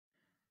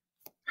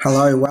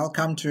Hello,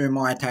 welcome to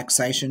my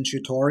taxation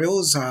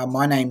tutorials.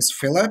 My name's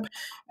Philip,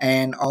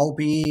 and I'll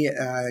be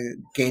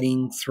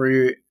getting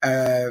through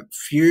a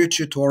few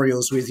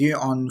tutorials with you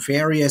on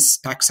various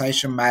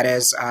taxation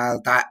matters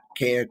that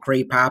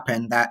creep up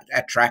and that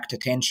attract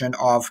attention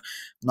of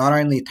not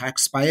only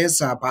taxpayers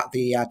but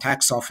the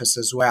tax office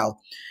as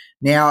well.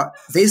 Now,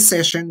 this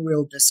session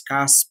will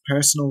discuss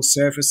personal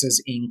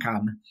services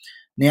income.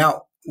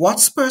 Now,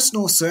 what's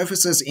personal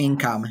services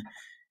income?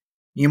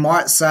 You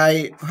might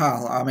say,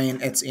 well,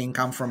 it's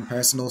income from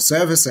personal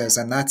services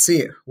and that's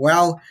it.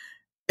 Well,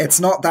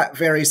 it's not that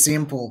very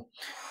simple.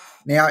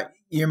 Now,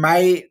 you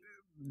may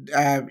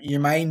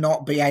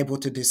not be able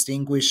to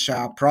distinguish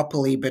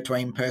properly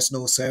between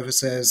personal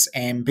services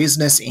and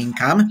business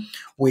income,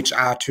 which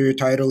are two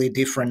totally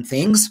different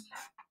things.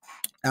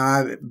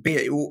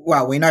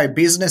 Well, we know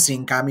business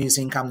income is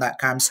income that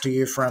comes to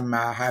you from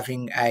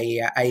having a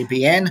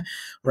ABN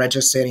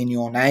registered in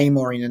your name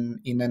or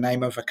in the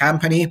name of a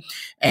company,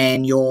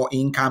 and your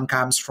income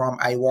comes from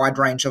a wide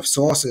range of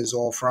sources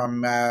or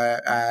from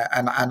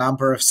a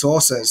number of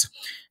sources.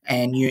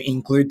 And you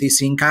include this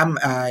income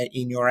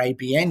in your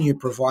ABN, you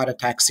provide a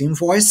tax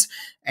invoice,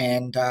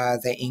 and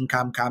the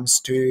income comes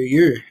to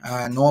you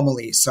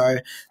normally. So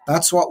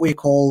that's what we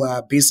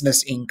call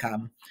business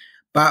income.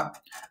 But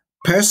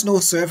personal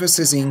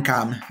services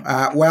income.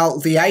 Well,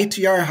 the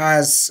ATO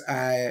has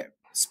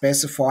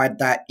specified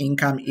that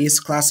income is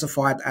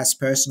classified as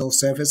personal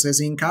services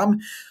income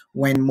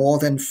when more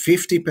than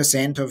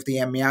 50% of the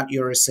amount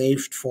you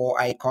received for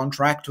a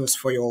contract was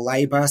for your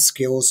labor,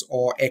 skills,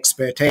 or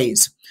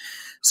expertise.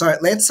 So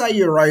let's say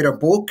you wrote a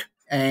book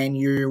and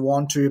you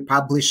want to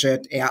publish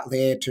it out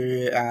there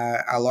to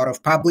a lot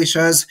of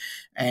publishers,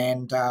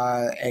 and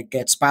it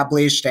gets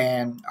published,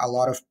 and a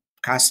lot of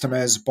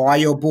customers buy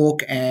your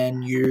book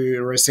and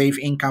you receive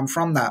income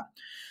from that.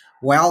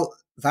 Well,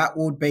 that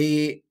would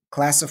be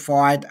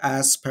classified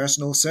as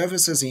personal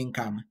services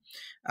income.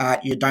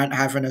 You don't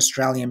have an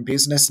Australian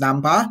business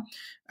number.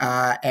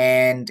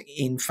 And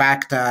in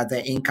fact,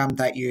 the income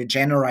that you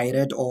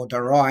generated or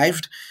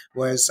derived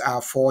was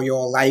for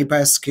your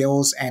labor,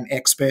 skills, and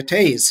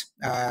expertise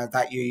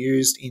that you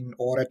used in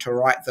order to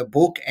write the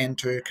book and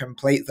to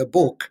complete the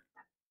book.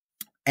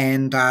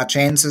 And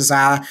chances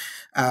are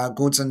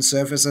goods and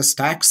services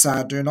tax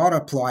do not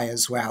apply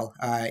as well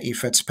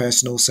if it's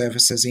personal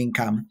services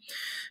income.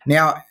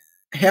 Now,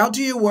 how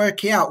do you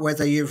work out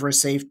whether you've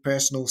received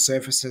personal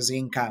services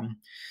income?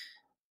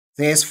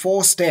 There's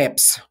four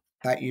steps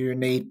that you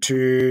need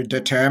to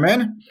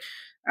determine.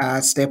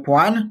 Step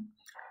one,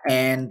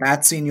 and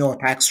that's in your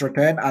tax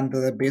return under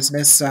the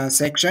business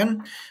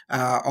section.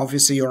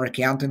 Obviously, your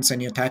accountants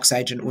and your tax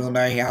agent will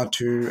know how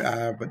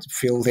to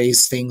fill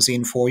these things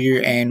in for you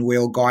and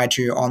will guide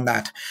you on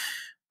that.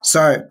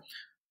 So,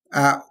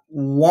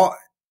 what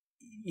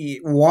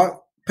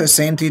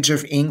percentage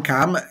of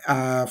income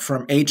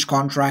from each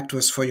contract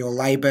was for your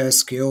labor,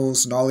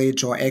 skills,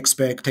 knowledge, or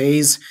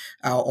expertise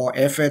or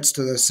efforts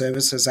to the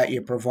services that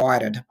you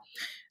provided?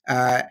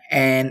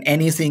 And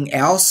anything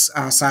else,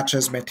 such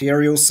as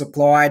materials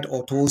supplied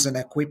or tools and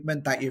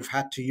equipment that you've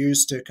had to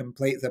use to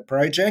complete the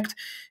project,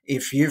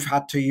 if you've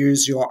had to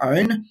use your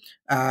own,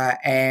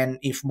 and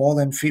if more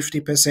than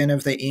 50%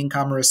 of the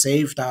income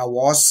received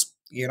was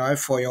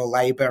for your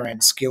labor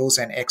and skills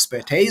and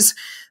expertise,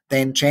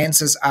 then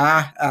chances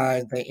are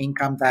the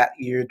income that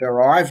you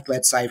derived,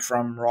 let's say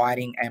from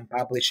writing and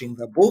publishing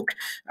the book,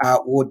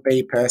 would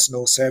be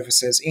personal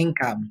services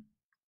income.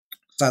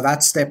 So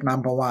that's step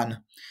number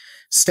one.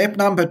 Step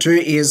number two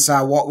is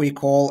what we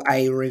call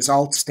a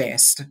results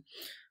test.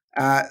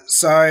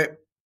 So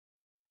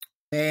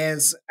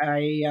there's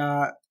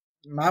a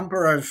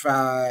number of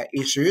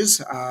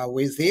issues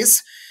with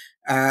this.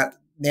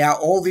 Now,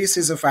 all this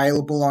is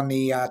available on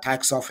the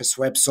tax office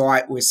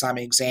website with some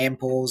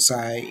examples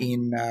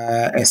in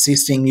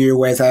assisting you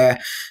whether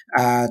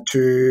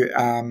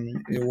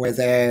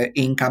whether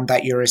income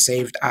that you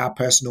received are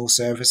personal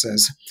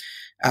services.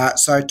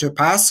 So to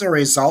pass the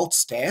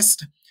results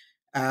test,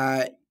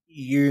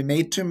 you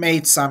need to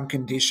meet some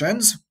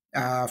conditions.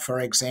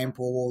 For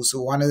example,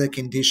 so one of the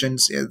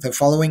conditions, the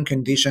following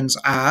conditions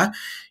are: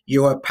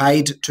 you are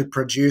paid to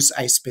produce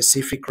a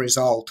specific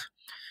result.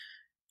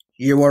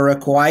 You are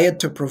required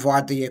to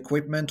provide the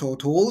equipment or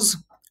tools,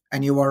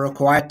 and you are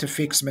required to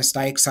fix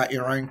mistakes at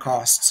your own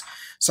costs.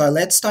 So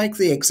let's take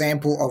the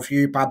example of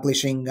you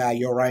publishing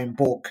your own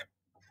book.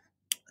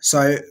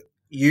 So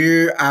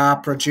you are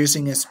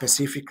producing a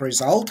specific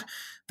result.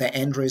 The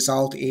end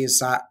result is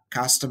that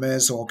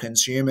customers or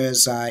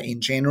consumers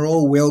in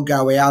general will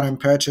go out and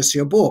purchase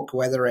your book,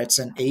 whether it's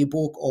an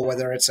ebook or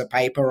whether it's a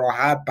paper or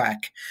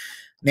hardback.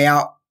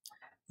 Now,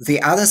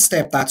 the other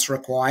step that's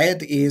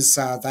required is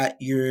that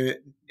you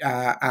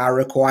are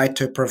required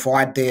to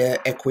provide the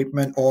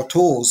equipment or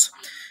tools.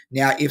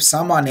 Now, if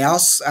someone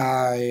else,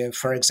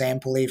 for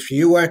example, if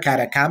you work at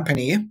a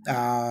company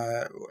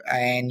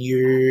and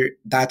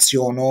that's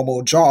your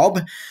normal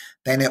job,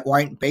 then it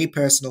won't be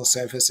personal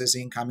services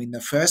income in the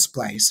first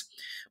place.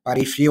 But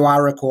if you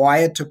are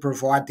required to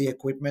provide the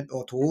equipment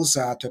or tools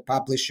to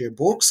publish your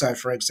book, so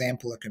for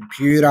example, a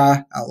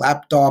computer, a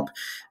laptop,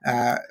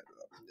 uh,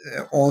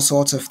 all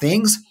sorts of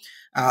things,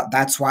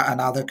 that's why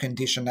another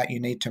condition that you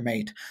need to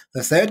meet.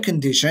 The third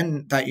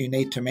condition that you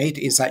need to meet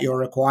is that you're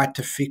required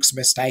to fix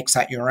mistakes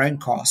at your own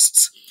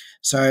costs.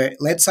 So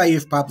let's say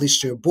you've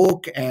published your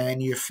book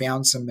and you've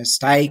found some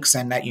mistakes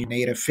and that you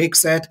need to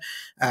fix it.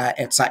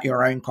 It's at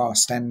your own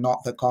cost and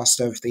not the cost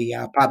of the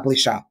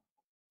publisher.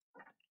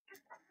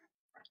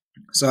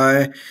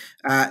 So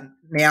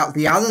now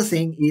the other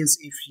thing is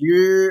if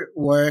you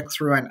work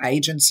through an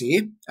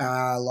agency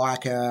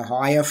like a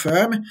hire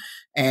firm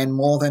and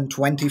more than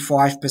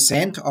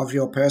 25% of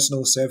your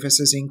personal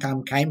services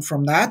income came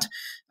from that,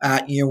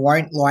 you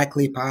won't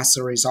likely pass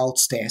the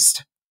results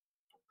test.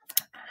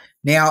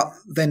 Now,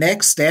 the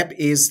next step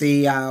is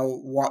the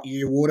what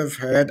you would have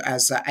heard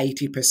as the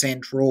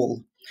 80%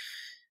 rule.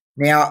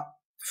 Now,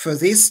 for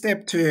this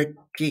step to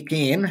kick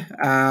in,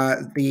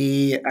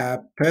 the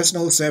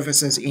personal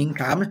services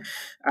income,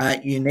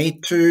 you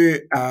need to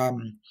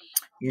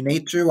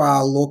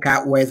look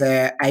at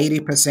whether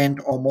 80%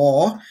 or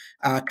more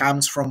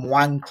comes from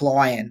one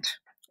client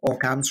or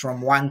comes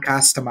from one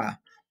customer.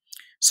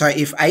 So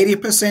if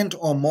 80%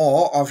 or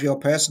more of your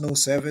personal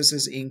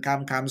services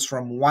income comes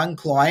from one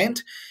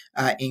client,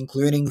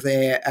 including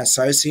their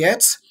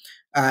associates,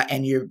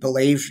 and you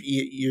believe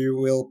you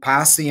will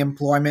pass the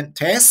employment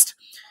test,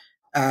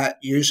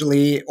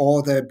 usually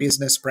or the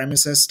business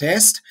premises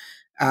test,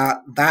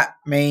 that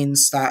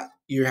means that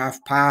you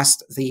have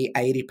passed the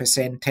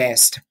 80%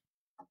 test.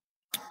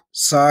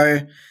 So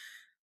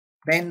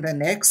then the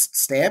next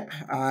step,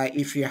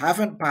 if you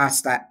haven't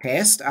passed that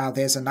test,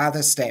 there's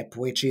another step,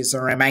 which is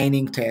the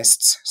remaining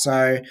tests.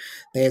 So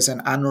there's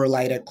an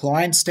unrelated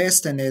clients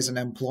test and there's an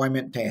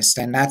employment test.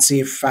 And that's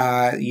if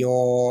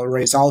your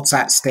results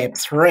at step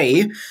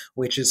 3,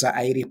 which is an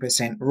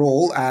 80%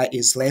 rule,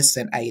 is less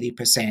than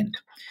 80%.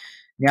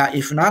 Now,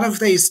 if none of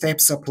these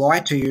steps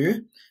apply to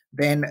you,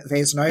 then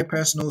there's no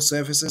personal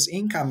services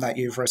income that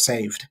you've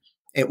received.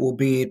 It will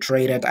be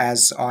treated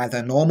as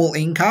either normal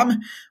income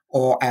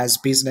or as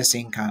business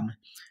income.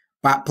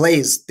 But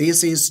please,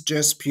 this is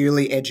just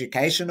purely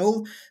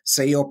educational.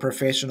 See your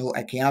professional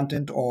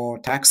accountant or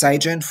tax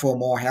agent for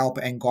more help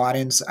and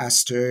guidance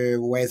as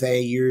to whether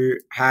you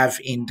have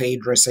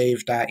indeed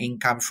received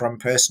income from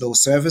personal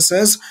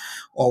services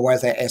or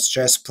whether it's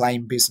just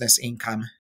plain business income.